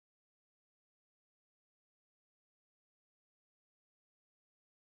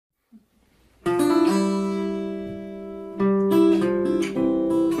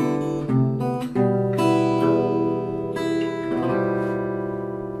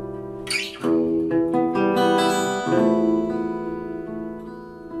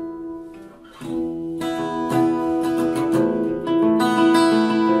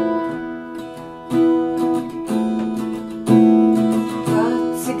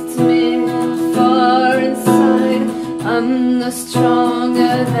I'm no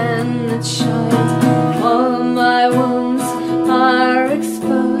stronger than a child. All my wounds are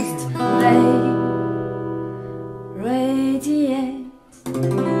exposed. They radiate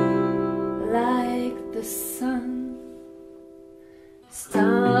like the sun.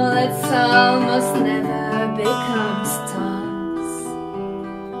 Starlights almost never become stars.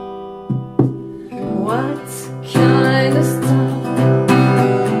 What kind of star?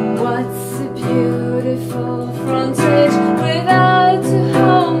 What's a beautiful frontage without a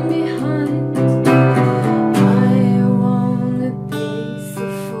home behind? I wanna be so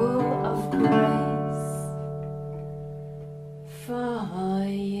full of grace for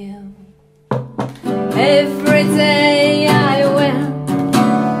you. Every day I wear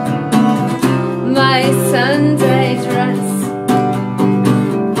my Sunday dress.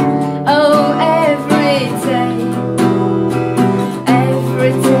 Oh, every day,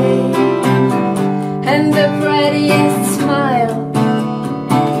 and the prettiest smile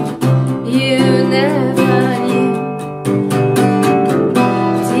you never knew.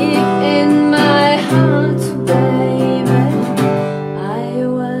 Deep in my heart, baby, I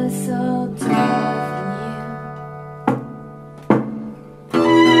was older than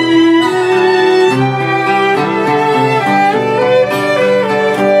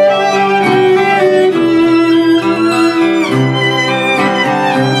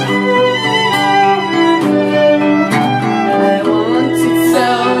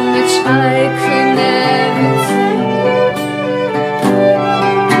I could never take.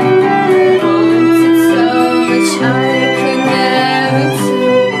 Wanted so much I could never take.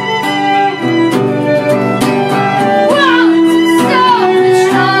 Wanted so much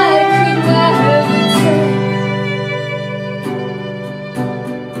I could never take.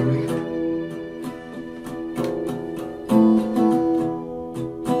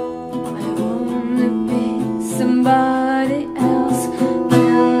 I wanna be somebody else.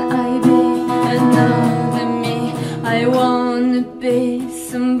 I wanna be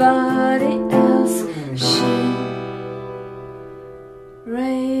somebody else. She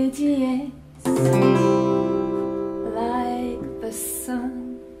radiates like the sun.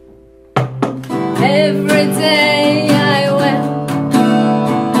 Every day I wear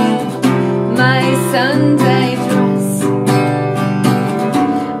my Sunday dress.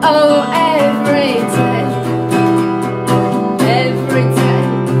 Oh, every day.